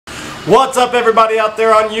What's up, everybody out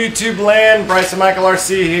there on YouTube land? Bryson Michael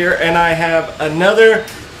RC here, and I have another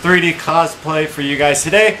 3D cosplay for you guys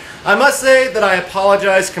today. I must say that I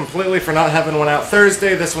apologize completely for not having one out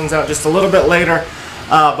Thursday. This one's out just a little bit later,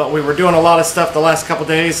 but we were doing a lot of stuff the last couple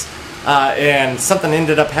days, and something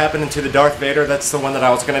ended up happening to the Darth Vader. That's the one that I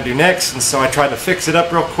was going to do next, and so I tried to fix it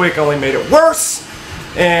up real quick, only made it worse,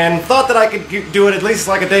 and thought that I could do it at least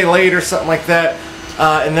like a day late or something like that,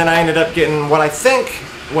 and then I ended up getting what I think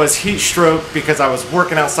was heat stroke because I was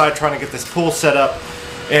working outside trying to get this pool set up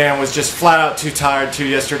and was just flat out too tired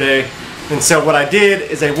yesterday. And so what I did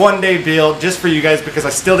is a one-day build just for you guys because I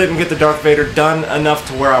still didn't get the Darth Vader done enough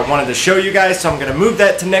to where I wanted to show you guys, so I'm going to move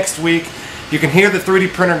that to next week. You can hear the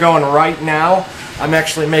 3D printer going right now. I'm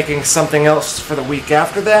actually making something else for the week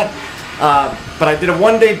after that. But I did a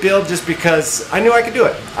one-day build just because I knew I could do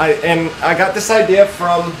it. And I got this idea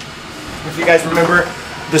from, if you guys remember,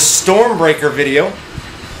 the Stormbreaker video,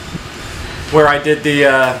 where I did the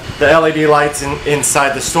LED lights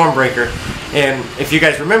inside the Stormbreaker. And if you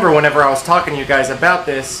guys remember, whenever I was talking to you guys about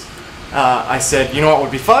this, I said, you know what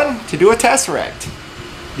would be fun? To do a Tesseract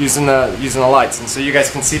using the lights. And so you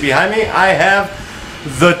guys can see behind me, I have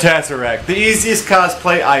the Tesseract. The easiest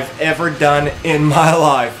cosplay I've ever done in my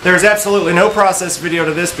life. There's absolutely no process video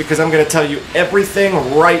to this because I'm going to tell you everything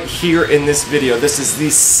right here in this video. This is the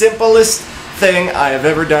simplest thing I have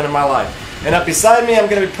ever done in my life. And up beside me, I'm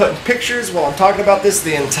going to be putting pictures while I'm talking about this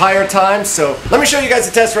the entire time. So let me show you guys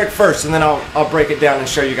the Tesseract first, and then I'll break it down and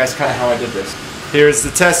show you guys kind of how I did this. Here's the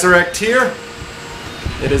Tesseract here.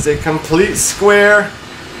 It is a complete square.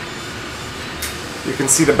 You can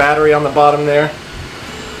see the battery on the bottom there.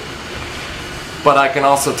 But I can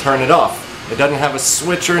also turn it off. It doesn't have a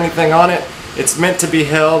switch or anything on it. It's meant to be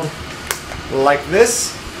held like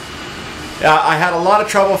this. I had a lot of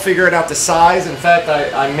trouble figuring out the size. In fact,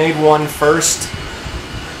 I made one first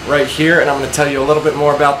right here, and I'm going to tell you a little bit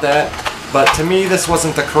more about that. But to me, this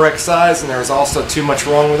wasn't the correct size, and there was also too much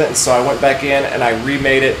wrong with it, and so I went back in and I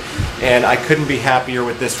remade it, and I couldn't be happier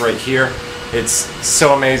with this right here. It's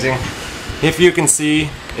so amazing. If you can see,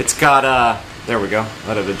 it's got, there we go,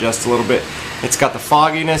 let it adjust a little bit. It's got the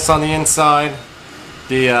fogginess on the inside,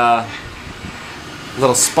 the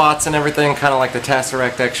little spots and everything, kind of like the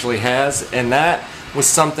Tesseract actually has, and that was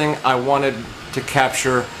something I wanted to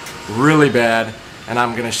capture really bad, and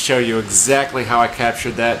I'm going to show you exactly how I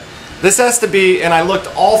captured that. This has to be, and I looked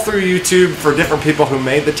all through YouTube for different people who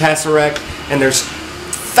made the Tesseract, and there's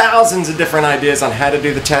thousands of different ideas on how to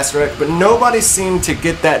do the Tesseract, but nobody seemed to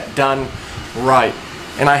get that done right.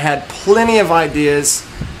 And I had plenty of ideas,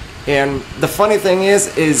 and the funny thing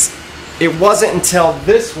is it wasn't until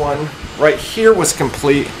this one right here was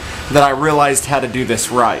complete that I realized how to do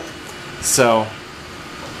this right. So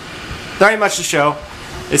there ain't much to show.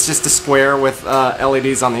 It's just a square with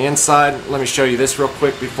LEDs on the inside. Let me show you this real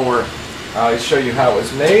quick before I show you how it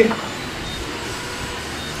was made.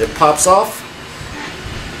 It pops off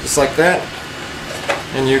just like that,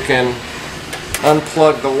 and you can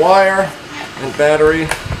unplug the wire and battery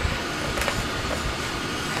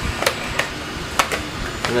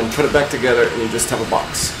and then put it back together, and you just have a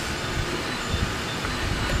box.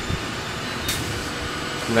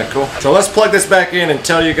 Isn't that cool? So let's plug this back in and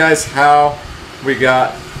tell you guys how we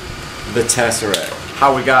got the Tesseract.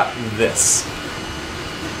 How we got this.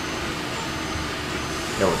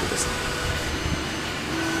 Yeah, we'll do this.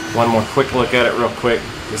 One more quick look at it real quick,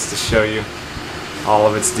 just to show you all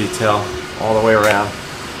of its detail all the way around.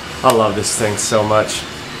 I love this thing so much.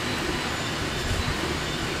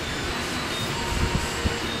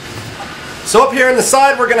 So up here on the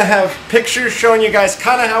side, we're going to have pictures showing you guys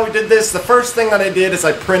kind of how we did this. The first thing that I did is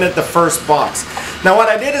I printed the first box. Now what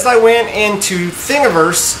I did is I went into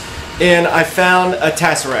Thingiverse and I found a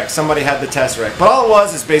Tesseract. Somebody had the Tesseract. But all it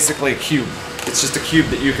was is basically a cube. It's just a cube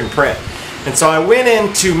that you can print. And so I went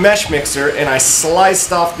into Mesh Mixer and I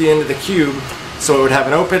sliced off the end of the cube so it would have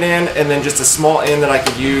an open end and then just a small end that I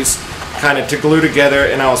could use kind of to glue together.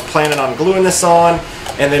 And I was planning on gluing this on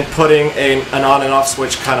and then putting an on and off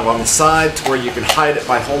switch kind of on the side to where you can hide it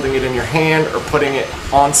by holding it in your hand or putting it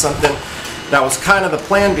on something. That was kind of the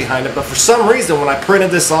plan behind it, but for some reason when I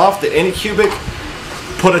printed this off, the Anycubic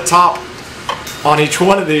put a top on each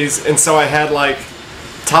one of these, and so I had like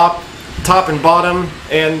top and bottom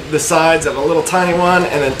and the sides of a little tiny one,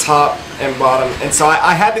 and then top and bottom. And so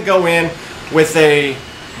I had to go in with a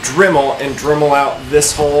Dremel and Dremel out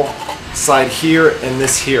this whole side here and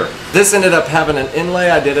this here. This ended up having an inlay.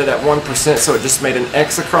 I did it at 1%, so it just made an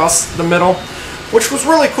X across the middle, which was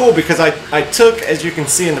really cool because I took, as you can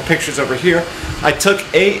see in the pictures over here, I took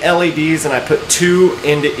 8 LEDs and I put 2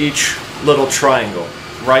 into each little triangle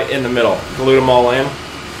right in the middle, glued them all in.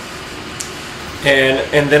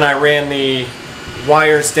 and then I ran the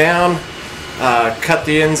wires down, cut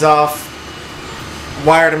the ends off,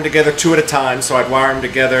 wired them together 2 at a time. So I'd wire them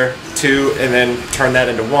together 2 and then turn that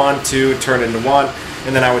into 1, 2, turn it into 1,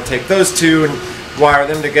 and then I would take those 2 and wire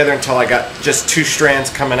them together until I got just 2 strands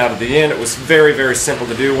coming out of the end. It was very, very simple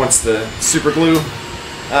to do once the super glue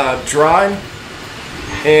dried.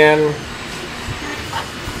 And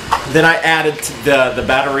then I added the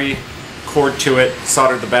battery cord to it,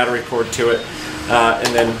 soldered the battery cord to it,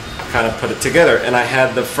 and then kind of put it together. And I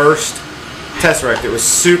had the first Tesseract. It was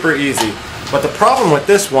super easy. But the problem with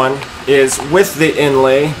this one is with the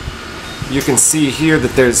inlay, you can see here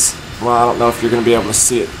that there's, well, I don't know if you're going to be able to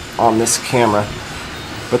see it on this camera,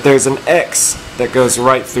 but there's an X that goes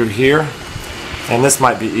right through here. And this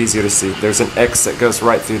might be easier to see. There's an X that goes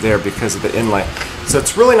right through there because of the inlay. So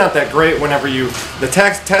it's really not that great whenever the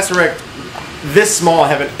Tesseract this small,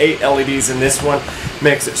 having 8 LEDs in this one,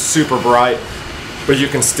 makes it super bright, but you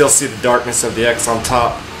can still see the darkness of the X on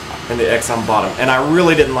top and the X on bottom. And I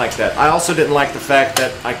really didn't like that. I also didn't like the fact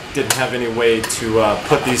that I didn't have any way to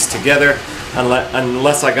put these together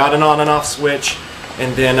unless I got an on and off switch,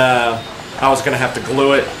 and then I was going to have to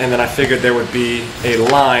glue it, and then I figured there would be a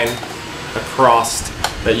line across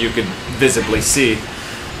that you could visibly see.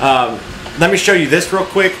 Let me show you this real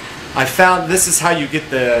quick. I found this is how you get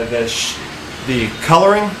the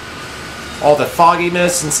coloring, all the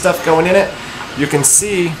fogginess and stuff going in it. You can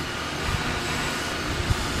see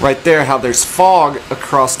right there how there's fog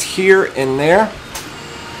across here and there.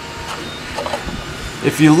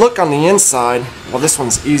 If you look on the inside, well, this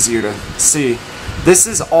one's easier to see. This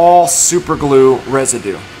is all super glue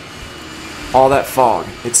residue. All that fog,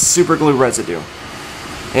 it's super glue residue.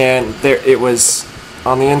 And there it was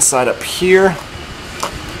on the inside up here,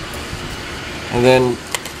 and then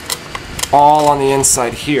all on the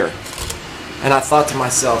inside here. And I thought to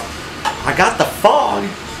myself, I got the fog.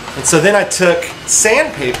 And so then I took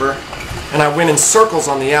sandpaper and I went in circles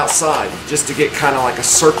on the outside just to get kind of like a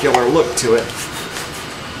circular look to it.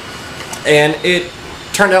 And it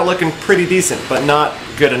turned out looking pretty decent, but not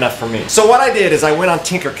good enough for me. So what I did is I went on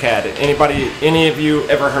Tinkercad. Any of you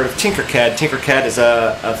ever heard of Tinkercad? Tinkercad is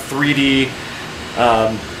a 3D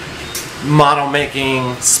model making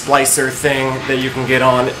splicer thing that you can get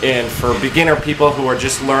on, and for beginner people who are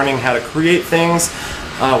just learning how to create things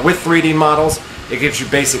with 3D models. It gives you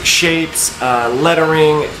basic shapes,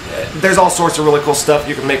 lettering. There's all sorts of really cool stuff.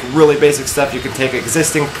 You can make really basic stuff. You can take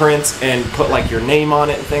existing prints and put like your name on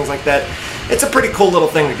it and things like that. It's a pretty cool little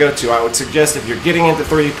thing to go to. I would suggest if you're getting into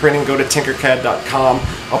 3D printing, go to Tinkercad.com.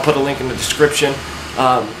 I'll put a link in the description,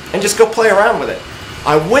 and just go play around with it.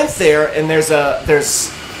 I went there, and there's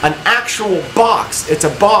an actual box. It's a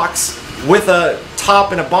box with a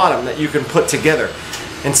top and a bottom that you can put together.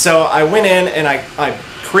 And so I went in and I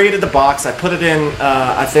created the box. I put it in,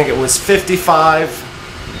 I think it was 55,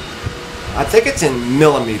 I think it's in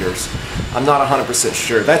millimeters. I'm not 100%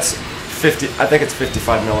 sure. That's 50, I think it's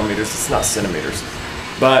 55 millimeters. It's not centimeters.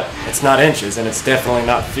 But it's not inches, and it's definitely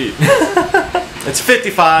not feet. It's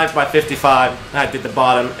 55 by 55. I did the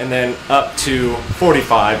bottom, and then up to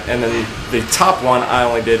 45, and then the top one I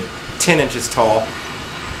only did 10 inches tall,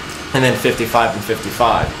 and then 55 and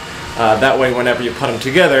 55. That way whenever you put them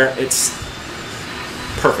together, it's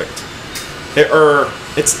perfect.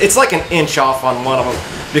 It's like an inch off on one of them,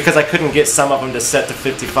 because I couldn't get some of them to set to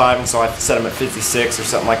 55, and so I set them at 56 or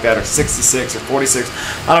something like that, or 66 or 46.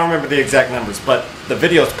 I don't remember the exact numbers, but the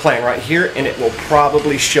video is playing right here, and it will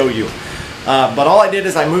probably show you. But all I did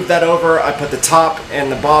is I moved that over. I put the top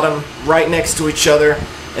and the bottom right next to each other,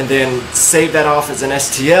 and then saved that off as an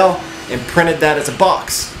STL and printed that as a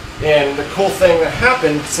box. And the cool thing that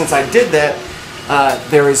happened since I did that,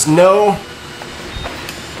 there is no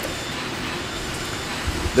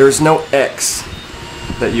X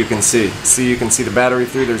that you can see. See, you can see the battery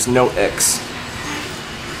through. There's no X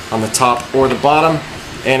on the top or the bottom,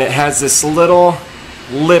 and it has this little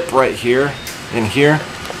lip right here and here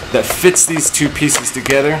that fits these two pieces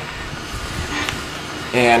together,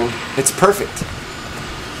 and it's perfect.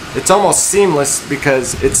 It's almost seamless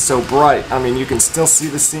because it's so bright. I mean, you can still see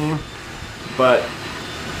the seam, but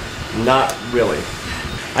not really.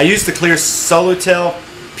 I used the clear Solutel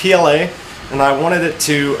PLA, and I wanted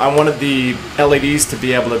the LEDs to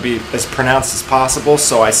be able to be as pronounced as possible,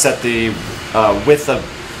 so I set the width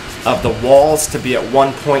of the walls to be at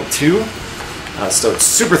 1.2, so it's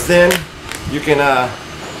super thin. You can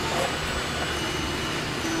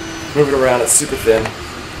move it around, it's super thin.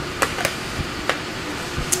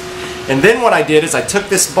 And then what I did is I took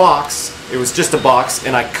this box, it was just a box,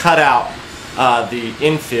 and I cut out the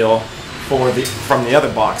infill from the other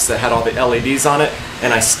box that had all the LEDs on it,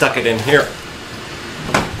 and I stuck it in here.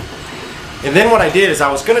 And then what I did is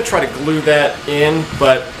I was going to try to glue that in,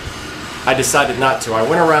 but I decided not to. I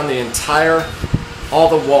went around all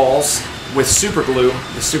the walls with super glue,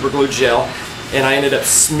 the super glue gel, and I ended up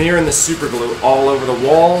smearing the super glue all over the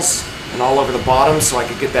walls and all over the bottom so I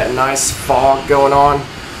could get that nice fog going on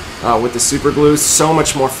with the super glue. So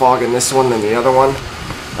much more fog in this one than the other one.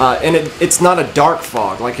 And it's not a dark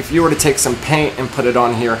fog. Like if you were to take some paint and put it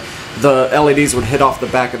on here, the LEDs would hit off the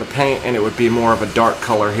back of the paint and it would be more of a dark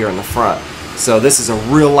color here in the front. So this is a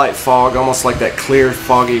real light fog, almost like that clear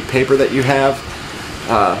foggy paper that you have.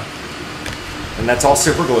 And that's all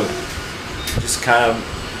super glue. Just kind of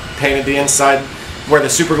painted the inside. Where the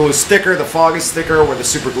super glue is thicker, the fog is thicker. Where the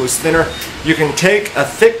super glue is thinner, you can take a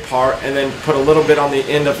thick part and then put a little bit on the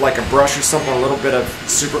end of like a brush or something, a little bit of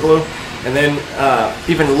super glue, and then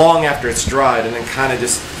even long after it's dried, and then kind of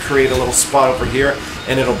just create a little spot over here,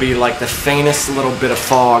 and it'll be like the faintest little bit of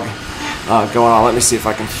fog going on. Let me see if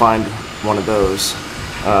I can find one of those.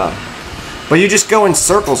 But you just go in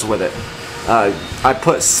circles with it. I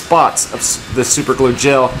put spots of the super glue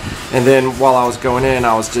gel, and then while I was going in,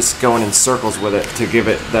 I was just going in circles with it to give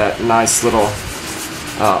it that nice little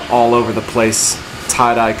all over the place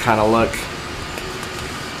tie-dye kind of look.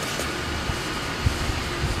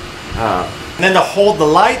 And then to hold the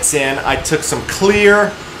lights in, I took some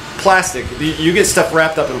clear plastic. You get stuff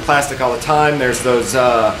wrapped up in plastic all the time. There's those,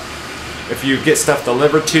 if you get stuff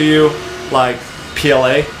delivered to you, like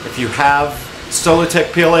PLA, if you have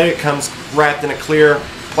Solotech PLA, it comes wrapped in a clear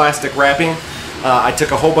plastic wrapping. I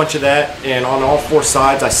took a whole bunch of that, and on all four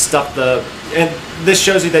sides I stuffed and this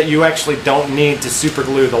shows you that you actually don't need to super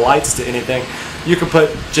glue the lights to anything. You can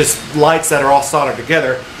put just lights that are all soldered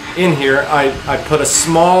together in here. I put a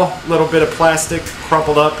small little bit of plastic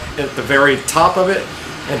crumpled up at the very top of it,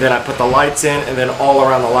 and then I put the lights in, and then all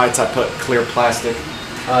around the lights I put clear plastic.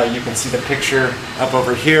 You can see the picture up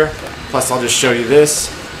over here, plus I'll just show you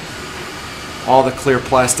this. All the clear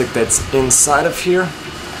plastic that's inside of here.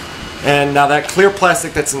 And now that clear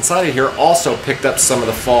plastic that's inside of here also picked up some of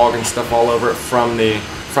the fog and stuff all over it from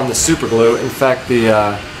the super glue. In fact,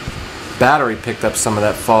 the battery picked up some of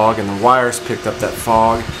that fog, and the wires picked up that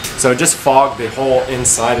fog. So it just fogged the whole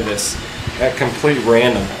inside of this at complete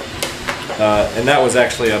random. And that was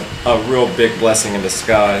actually a real big blessing in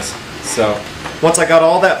disguise. So once I got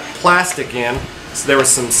all that plastic in, so there was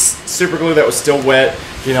some super glue that was still wet,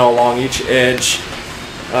 you know, along each edge,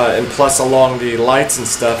 and plus along the lights and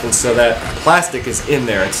stuff, and so that plastic is in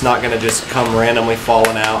there. It's not going to just come randomly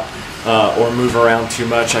falling out or move around too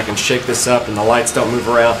much. I can shake this up and the lights don't move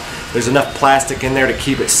around. There's enough plastic in there to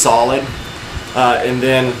keep it solid, and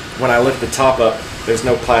then when I lift the top up, there's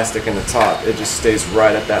no plastic in the top. It just stays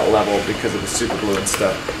right at that level because of the super glue and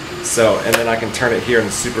stuff. So, and then I can turn it here, and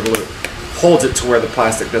the super glue holds it to where the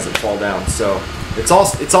plastic doesn't fall down. So it's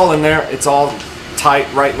all in there. It's all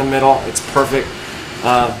tight right in the middle. It's perfect.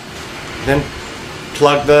 Then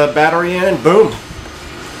plug the battery in, and boom,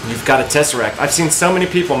 you've got a Tesseract. I've seen so many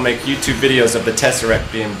people make YouTube videos of the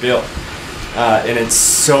Tesseract being built, and it's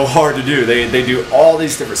so hard to do. They do all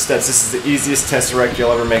these different steps. This is the easiest Tesseract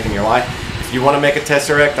you'll ever make in your life. If you want to make a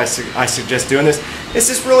Tesseract, I suggest doing this. It's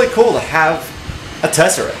just really cool to have a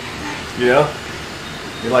Tesseract, you know?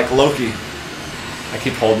 You're like Loki. I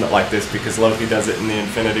keep holding it like this because Loki does it in the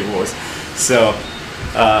Infinity Wars. So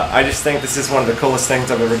I just think this is one of the coolest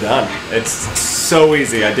things I've ever done. It's so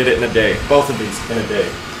easy. I did it in a day. Both of these in a day.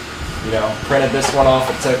 You know, printed this one off.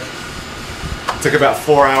 It took about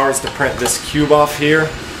 4 hours to print this cube off here,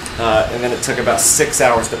 and then it took about 6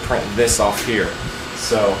 hours to print this off here.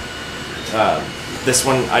 So this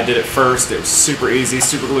one I did it first. It was super easy.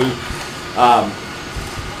 Super glue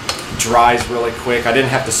dries really quick. I didn't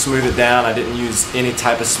have to smooth it down. I didn't use any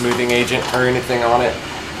type of smoothing agent or anything on it.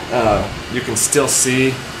 You can still see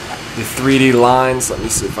the 3D lines. Let me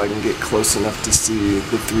see if I can get close enough to see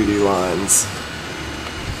the 3D lines.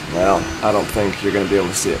 Well, I don't think you're going to be able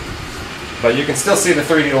to see it. But you can still see the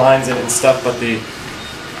 3D lines in it and stuff, but the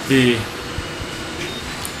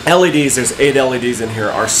LEDs, there's 8 LEDs in here,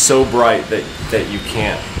 are so bright that you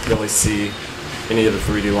can't really see any of the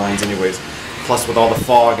 3D lines anyways. Plus with all the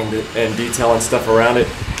fog and detail and stuff around it,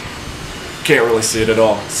 can't really see it at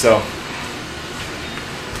all. So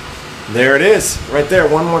there it is, right there.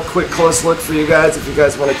 One more quick close look for you guys if you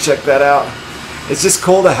guys want to check that out. It's just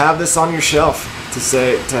cool to have this on your shelf,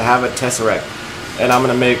 to have a Tesseract. And I'm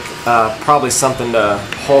going to make probably something to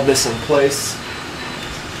hold this in place.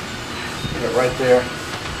 Put it right there.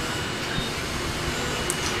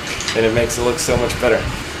 And it makes it look so much better.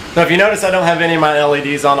 Now if you notice, I don't have any of my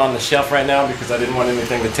LEDs on the shelf right now because I didn't want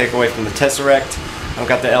anything to take away from the Tesseract. I've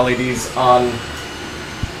got the LEDs on,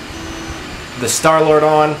 the Star-Lord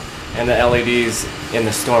on, and the LEDs in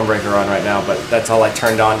the Stormbreaker on right now, but that's all I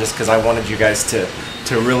turned on just because I wanted you guys to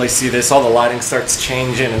really see this. All the lighting starts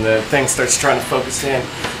changing and the thing starts trying to focus in.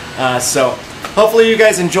 So hopefully you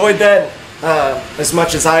guys enjoyed that as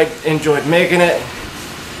much as I enjoyed making it.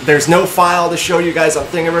 There's no file to show you guys on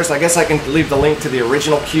Thingiverse. I guess I can leave the link to the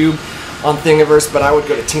original cube on Thingiverse, but I would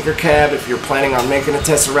go to Tinkercad if you're planning on making a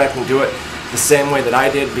Tesseract and do it the same way that I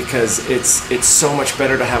did, because it's so much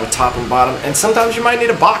better to have a top and bottom, and sometimes you might need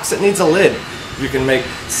a box that needs a lid. You can make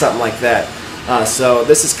something like that. So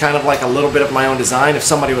this is kind of like a little bit of my own design. If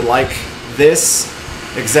somebody would like this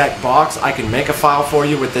exact box, I can make a file for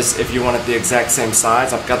you with this if you want it the exact same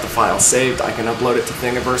size. I've got the file saved. I can upload it to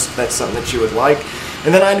Thingiverse if that's something that you would like.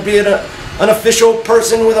 And then I'd be an official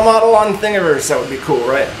person with a model on Thingiverse. That would be cool,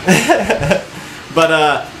 right?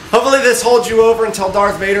 But hopefully this holds you over until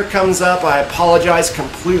Darth Vader comes up. I apologize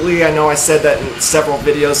completely. I know I said that in several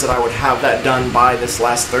videos that I would have that done by this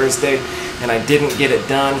last Thursday, and I didn't get it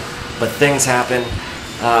done, but things happen.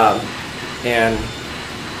 And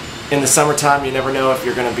in the summertime, you never know if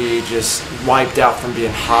you're going to be just wiped out from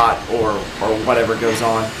being hot or whatever goes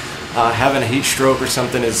on. Having a heat stroke or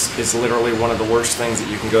something is literally one of the worst things that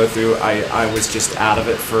you can go through. I was just out of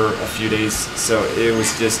it for a few days, so it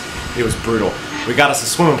was brutal. We got us a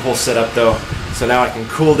swimming pool set up though, so now I can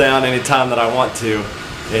cool down anytime that I want to,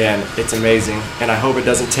 and it's amazing. And I hope it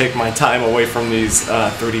doesn't take my time away from these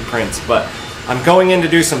 3D prints. But I'm going in to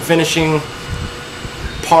do some finishing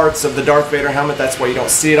parts of the Darth Vader helmet. That's why you don't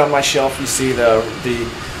see it on my shelf. You see the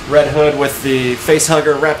red hood with the face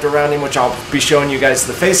hugger wrapped around him, which I'll be showing you guys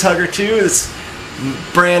the face hugger too. This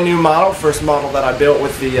brand new model, first model that I built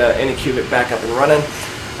with the Anycubic back up and running.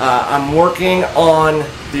 I'm working on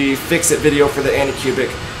the fix-it video for the Anycubic.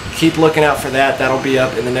 Keep looking out for that. That'll be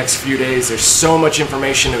up in the next few days. There's so much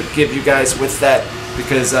information to give you guys with that,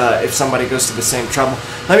 because if somebody goes to the same trouble.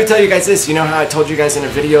 Let me tell you guys this. You know how I told you guys in a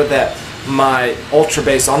video that my Ultra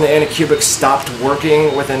Base on the Anycubic stopped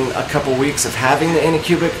working within a couple weeks of having the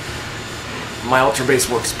Anycubic? My Ultra Base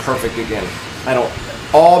works perfect again.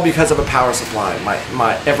 All because of a power supply.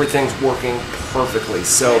 My everything's working perfectly.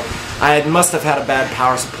 So I must have had a bad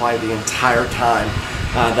power supply the entire time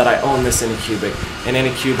that I owned this Anycubic. And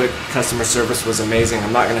Anycubic customer service was amazing.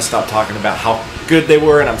 I'm not going to stop talking about how good they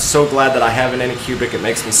were, and I'm so glad that I have an Anycubic. It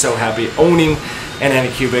makes me so happy owning an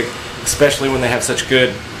Anycubic, especially when they have such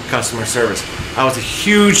good customer service. I was a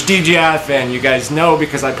huge DJI fan, you guys know,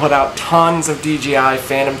 because I put out tons of DJI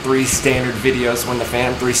Phantom 3 Standard videos when the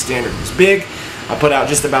Phantom 3 Standard was big. I put out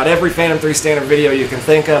just about every Phantom 3 Standard video you can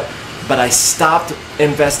think of, but I stopped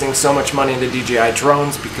investing so much money into DJI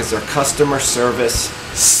drones because their customer service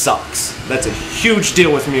sucks. That's a huge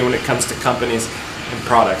deal with me when it comes to companies and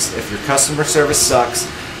products. If your customer service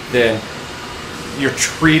sucks, then you're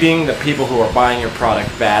treating the people who are buying your product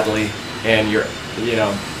badly, and you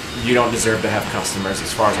don't deserve to have customers,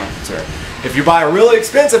 as far as I'm concerned. If you buy a really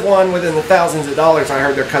expensive one within the thousands of dollars, I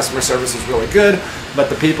heard their customer service is really good, but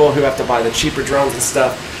the people who have to buy the cheaper drones and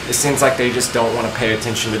stuff, it seems like they just don't want to pay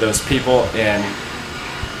attention to those people. And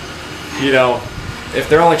if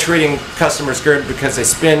they're only treating customers good because they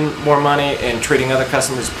spend more money and treating other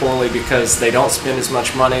customers poorly because they don't spend as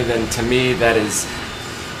much money, then to me that's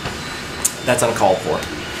uncalled for.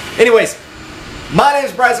 Anyways, my name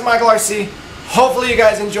is Bryson Michael RC. Hopefully you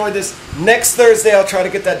guys enjoyed this. Next Thursday I'll try to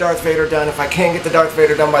get that Darth Vader done. If I can't get the Darth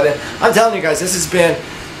Vader done by then, I'm telling you guys, this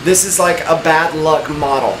is like a bad luck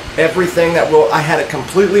model. Everything I had it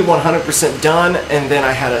completely 100% done, and then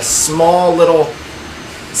I had a small little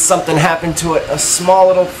something happen to it, a small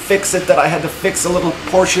little fix-it that I had to fix a little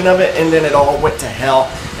portion of it, and then it all went to hell,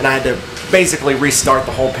 and I had to basically restart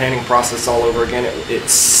the whole painting process all over again. It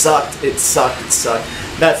sucked. It sucked. It sucked.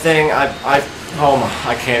 That thing, I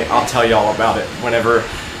can't. I'll tell you all about it whenever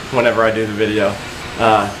I do the video.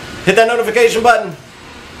 Hit that notification button.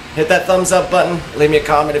 Hit that thumbs up button. Leave me a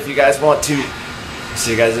comment if you guys want to.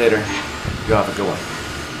 See you guys later. You have a good one.